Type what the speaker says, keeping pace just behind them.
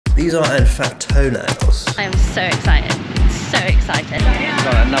These are in fact toenails. I am so excited. So excited. It's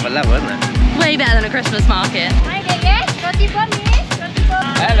on another level, isn't it? Way better than a Christmas market.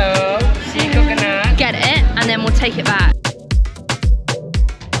 Hello, see coconut. Get it, and then we'll take it back.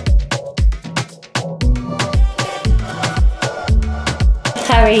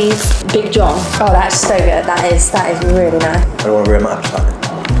 Harry's Big John. Oh, that's so good. That is really nice. I don't want to ruin my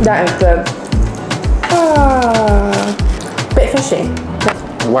appetite. That is good. Oh, bit fishy.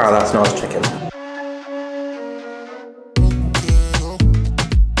 Wow, that's nice chicken.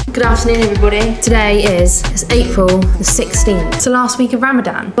 Good afternoon, everybody. Today is April the 16th. It's the last week of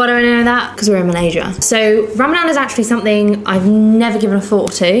Ramadan. Why do I know that? Because we're in Malaysia. So Ramadan is actually something I've never given a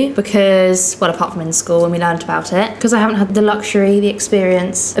thought to because, well, apart from in school when we learned about it, because I haven't had the luxury, the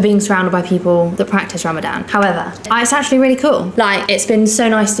experience of being surrounded by people that practice Ramadan. However, it's actually really cool. Like, it's been so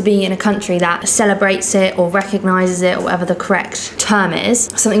nice to be in a country that celebrates it or recognises it or whatever the correct term is.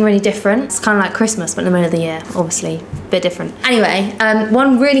 Something really different. It's kind of like Christmas, but in the middle of the year, obviously. A bit different. Anyway,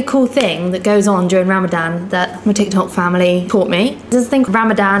 one really cool thing that goes on during Ramadan that my TikTok family taught me. There's a thing called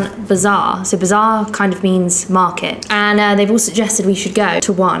Ramadan Bazaar. So bazaar kind of means market. And they've all suggested we should go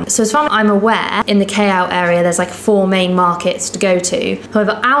to one. So as far as I'm aware, in the KL area, there's like 4 main markets to go to.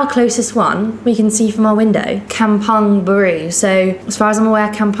 However, our closest one, we can see from our window, Kampung Baru. So as far as I'm aware,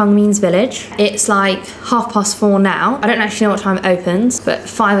 Kampung means village. It's like 4:30 now. I don't actually know what time it opens, but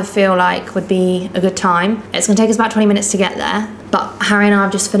 5 I feel like would be a good time. It's gonna take us about 20 minutes to get there. But Harry and I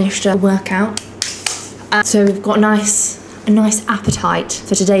have just finished a workout. So we've got a nice appetite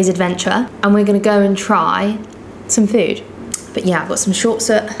for today's adventure. And we're gonna go and try some food. But yeah, I've got some shorts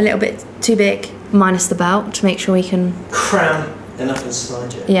that are a little bit too big, minus the belt, to make sure we can Cram enough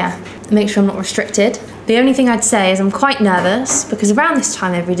inside you. Yeah, make sure I'm not restricted. The only thing I'd say is I'm quite nervous because around this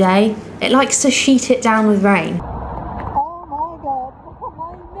time every day, it likes to sheet it down with rain.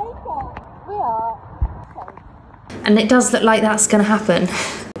 And it does look like that's gonna happen.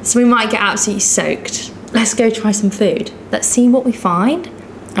 So we might get absolutely soaked. Let's go try some food. Let's see what we find.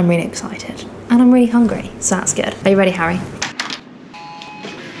 I'm really excited. And I'm really hungry, so that's good. Are you ready, Harry?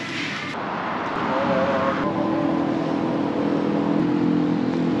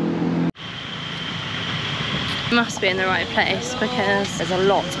 We must be in the right place because there's a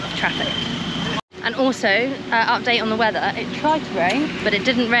lot of traffic. And also, update on the weather, it tried to rain, but it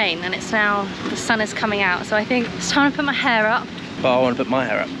didn't rain, and it's now, the sun is coming out, so I think it's time to put my hair up. But I want to put my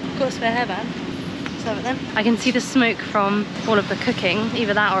hair up. Of course, for a hairband. Let's have it then. I can see the smoke from all of the cooking,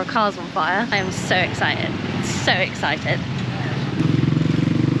 either that or a car's on fire. I am so excited, so excited.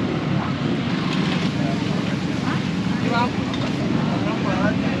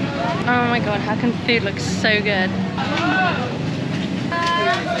 Oh my god, how can food look so good?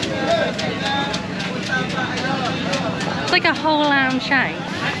 It's like a whole lamb shank.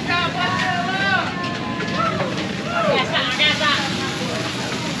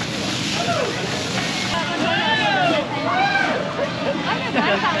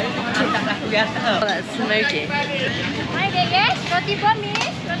 Oh, that's smoky. It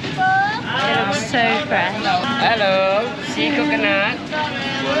looks so fresh. Hello, see coconut.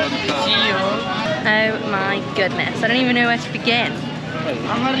 See you. Oh my goodness, I don't even know where to begin.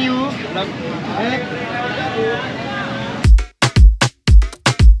 How are you?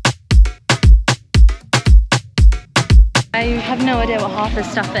 I have no idea what half this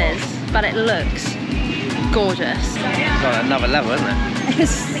stuff is, but it looks gorgeous. It's on another level, isn't it?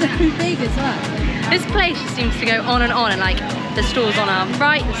 It's so big as well. This place just seems to go on, and like the stores on our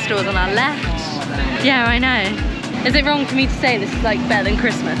right, the stores on our left. Yeah, I know. Is it wrong for me to say this is like better than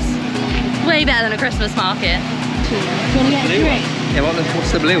Christmas? Way better than a Christmas market. Do you want to get a drink? Yeah,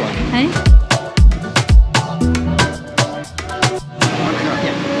 what's the blue one? Hey?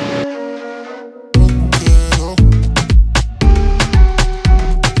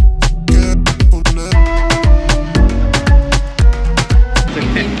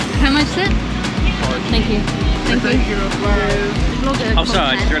 How much is it? Thank you. Thank you. I'm sorry,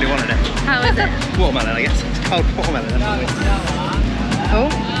 I just really wanted it. How is it? Watermelon, I guess. It's cold watermelon. Oh.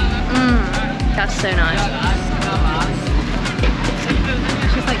 That's so nice.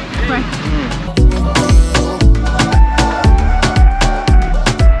 It's just like fresh.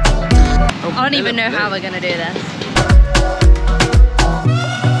 I don't even know how we're gonna do this.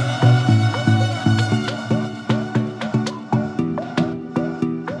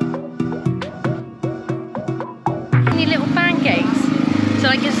 Little pancakes, so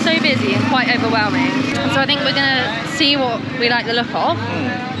like it's so busy and quite overwhelming, and so I think we're gonna see what we like the look of,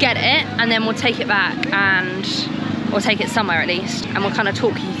 get it, and then we'll take it back, and we'll take it somewhere at least, and we'll kind of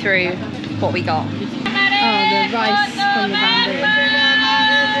talk you through what we got. Oh, the rice from the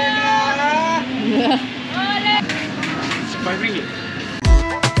bamboo.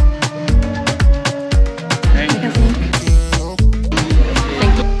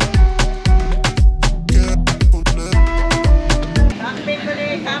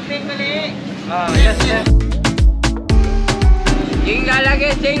 Yes, yes. Tinggal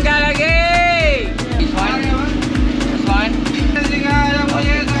lagi, tinggal lagi. This one. This one.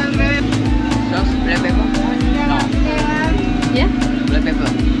 Sauce, black pepper? No. Yeah? Black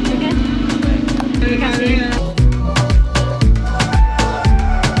pepper. Okay. Terima kasih.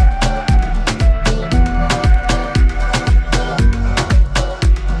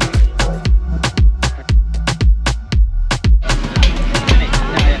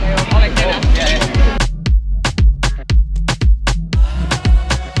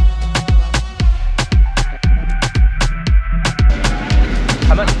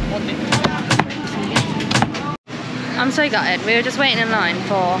 I'm so gutted. We were just waiting in line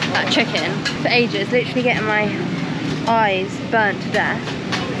for that chicken for ages, literally getting my eyes burnt to death.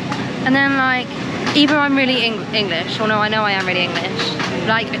 And then like, either I'm really English, or no, I know I am really English.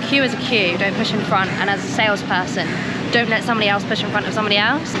 Like, a queue is a queue, don't push in front, and as a salesperson, don't let somebody else push in front of somebody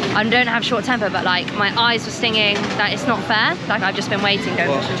else. I don't have short temper, but like, my eyes were stinging, like, it's not fair. Like, I've just been waiting,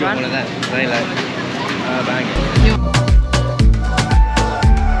 don't push in front. One of them, they like, bang it.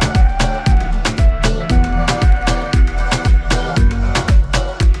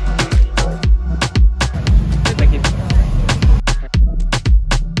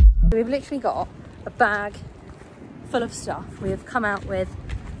 We've literally got a bag full of stuff. We have come out with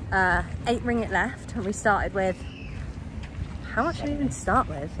 8 ringgit left, and we started with, how much did we even start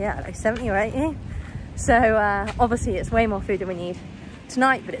with? Yeah, like 70 or 80. So obviously it's way more food than we need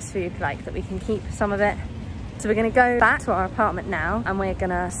tonight, but it's food like that we can keep some of it. So we're gonna go back to our apartment now, and we're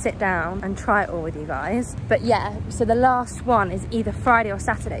gonna sit down and try it all with you guys. But yeah, so the last one is either Friday or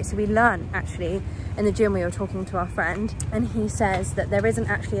Saturday. So we learned actually in the gym, we were talking to our friend, and he says that there isn't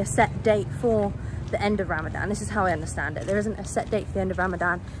actually a set date for the end of Ramadan. This is how I understand it. There isn't a set date for the end of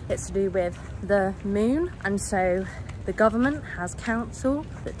Ramadan. It's to do with the moon, and so the government has council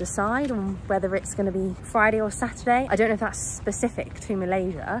that decide on whether it's going to be Friday or Saturday. I don't know if that's specific to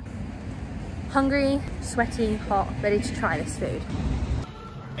Malaysia. Hungry, sweaty, hot, ready to try this food.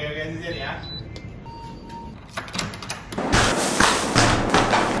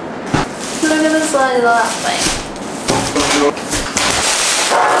 Look at the size of that thing.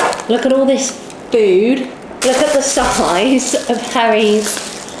 Look at all this food. Look at the size of Harry's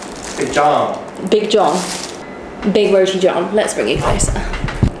Big John. Big John. Big Roti John. Let's bring you closer.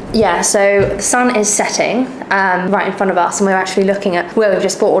 Yeah, so the sun is setting right in front of us, and we're actually looking at where we've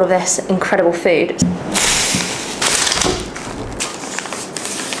just bought all of this incredible food.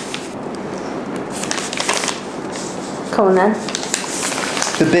 Come on then.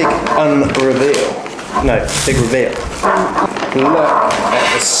 The big unreveal. No, big reveal. Look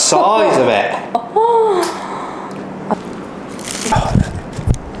at the size of it.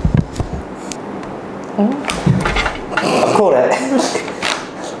 I've caught it.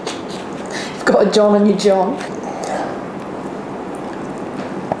 You've got a John on your John.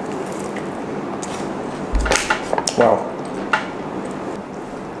 Wow.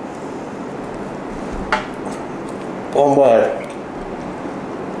 One word.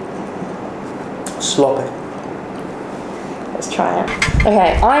 Sloppy. Let's try it.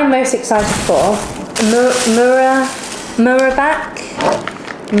 Okay, I'm most excited for Murabak.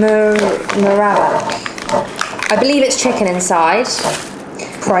 I believe it's chicken inside.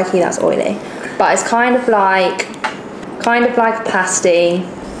 Crikey, that's oily. But it's kind of like a pasty.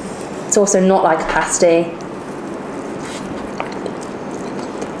 It's also not like a pasty.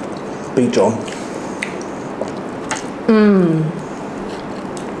 Big John.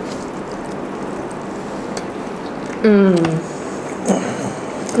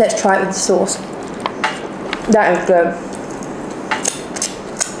 Let's try it with the sauce. That is good.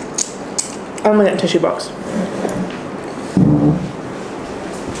 I'm gonna get a tissue box.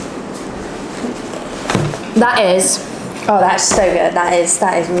 That is, oh, that's so good. That is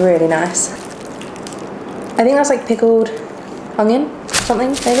really nice. I think that's like pickled onion,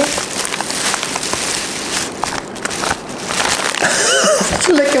 something maybe.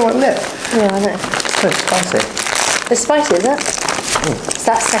 Licking one lip. Yeah, I know. So spicy. It's spicy, is it? It's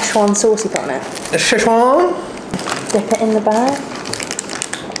that Szechuan sauce you put on it. The Szechuan? Dip it in the bag.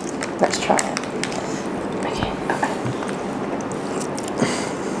 Let's try it.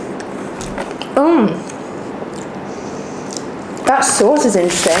 Okay. That sauce is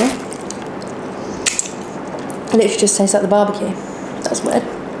interesting. It literally just tastes like the barbecue. That's weird.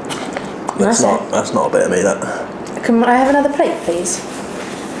 That's not a bit of me, that. Can I have another plate, please?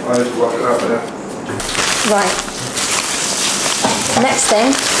 I just wash it out there. Right. Next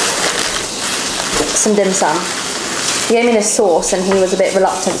thing, some dim sum. He gave me this sauce and he was a bit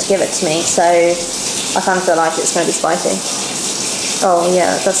reluctant to give it to me, so I kind of feel like it's going to be spicy. Oh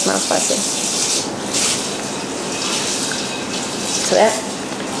yeah, it does smell spicy. into it.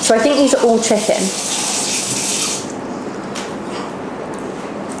 So I think these are all chicken.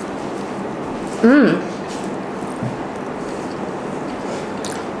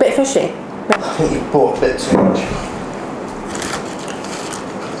 Bit fishy. I think you bought a bit too much.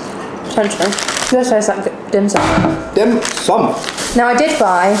 Potentially. This tastes like dim sum. Dim sum. Now I did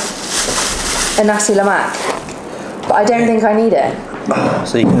buy a NASI LEMAK, but I don't think I need it.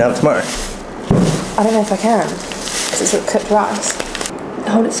 So you can have it tomorrow? I don't know if I can, because it's with cooked rice.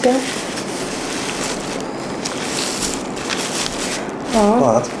 Hold it still. Oh.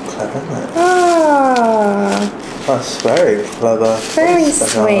 Wow, that's clever, isn't it? Ah, That's very clever. very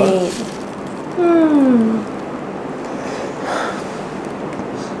sweet.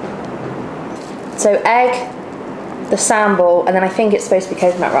 So egg, the sambal, and then I think it's supposed to be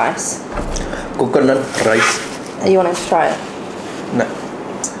coconut rice. Coconut rice. Are you wanting to try it? No.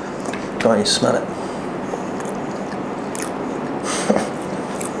 Can't you smell it?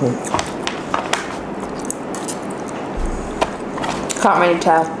 Can't really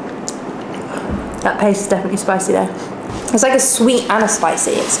tell. That paste is definitely spicy though. It's like a sweet and a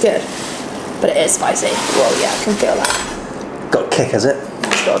spicy. It's good, but it is spicy. Well, yeah, I can feel that. Got a kick, has it?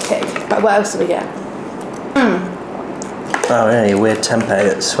 It's got a kick. But what else do we get? Oh yeah, your weird tempeh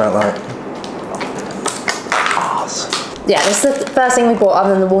that smelled like arse. Yeah, this is the first thing we bought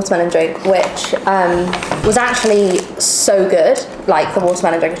other than the watermelon drink, which was actually so good. Like the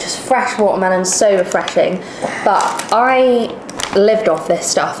watermelon drink, which is fresh watermelon, so refreshing. But I lived off this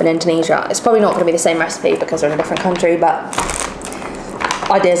stuff in Indonesia. It's probably not going to be the same recipe because we're in a different country, but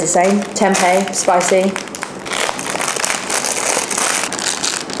idea's the same. Tempeh, spicy.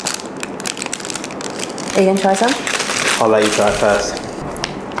 Are you going to try some? I'll let you try first.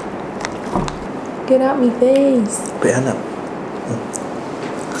 Get out me face. Put your hand up.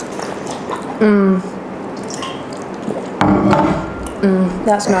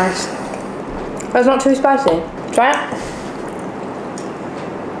 That's nice. That's not too spicy. Try it.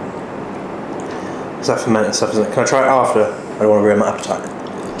 Is that fermented stuff, isn't it? Can I try it after? I don't want to ruin my appetite.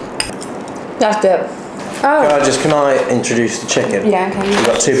 That's good. Oh. Can I introduce the chicken? Yeah, okay. We've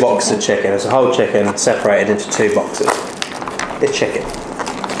got 2 boxes of chicken. It's a whole chicken separated into 2 boxes. It's chicken.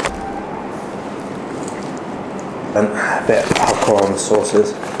 And a bit of alcohol on the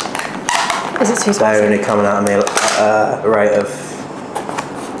sauces. Is it too spicy? They're only coming out of me at a rate of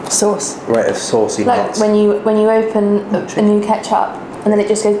sauce. Rate of saucy like nuts. when you open a new ketchup and then it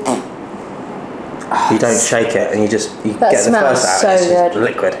just goes. You don't shake it, and you get the first out. So it's just good.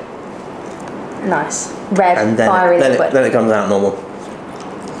 liquid. Nice red, And then fiery liquid. then it comes out normal.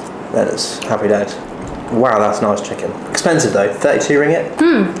 Then it's happy days. Wow, that's nice chicken. Expensive though, 32 ringgit.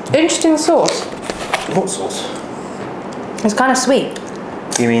 Interesting sauce. What sauce? It's kind of sweet.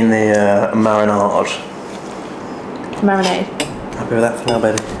 You mean the marinade? Marinade. Happy with that for now,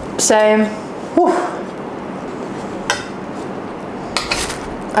 baby? So, whew.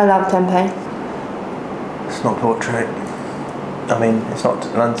 I love tempeh. It's not portrait. I mean, it's not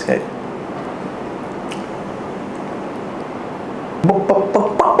landscape.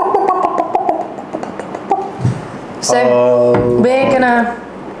 So we're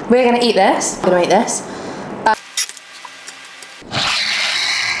gonna eat this. We're gonna eat this.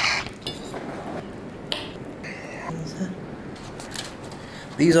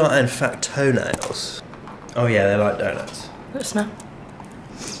 These are in fact toenails. Oh yeah, they're like donuts. Let it smell.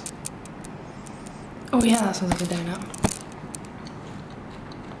 Oh yeah, that sounds like a donut.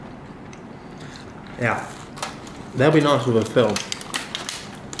 Yeah. They'll be nice with a film.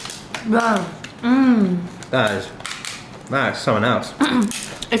 Wow. That is something else.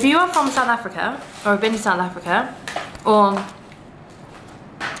 If you are from South Africa, or have been to South Africa, or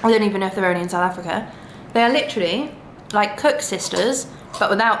I don't even know if they're only in South Africa, they are literally like Cook Sisters, but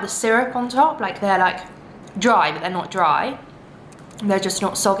without the syrup on top. Like they're like dry, but they're not dry. They're just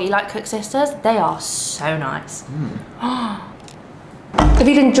not soggy like Cook Sisters. They are so nice. If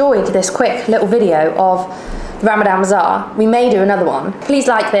you'd enjoyed this quick little video of Ramadan Bazaar, we may do another one. Please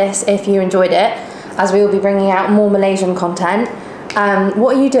like this if you enjoyed it, as we will be bringing out more Malaysian content.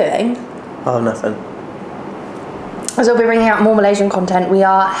 What are you doing? Oh, nothing. As we'll be bringing out more Malaysian content, we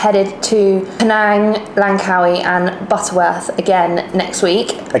are headed to Penang, Langkawi and Butterworth again next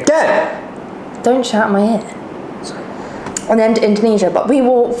week. Again? Don't shout in my ear. And then to Indonesia, but we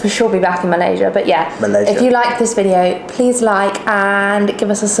will for sure be back in Malaysia. But yeah, Malaysia. If you like this video, please like and give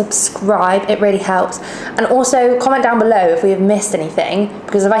us a subscribe. It really helps. And also comment down below if we have missed anything,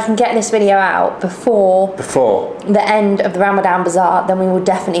 because if I can get this video out before the end of the Ramadan Bazaar, then we will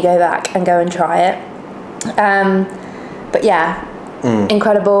definitely go back and go and try it. But yeah,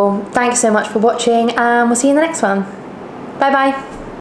 incredible. Thanks so much for watching, and we'll see you in the next one. Bye bye.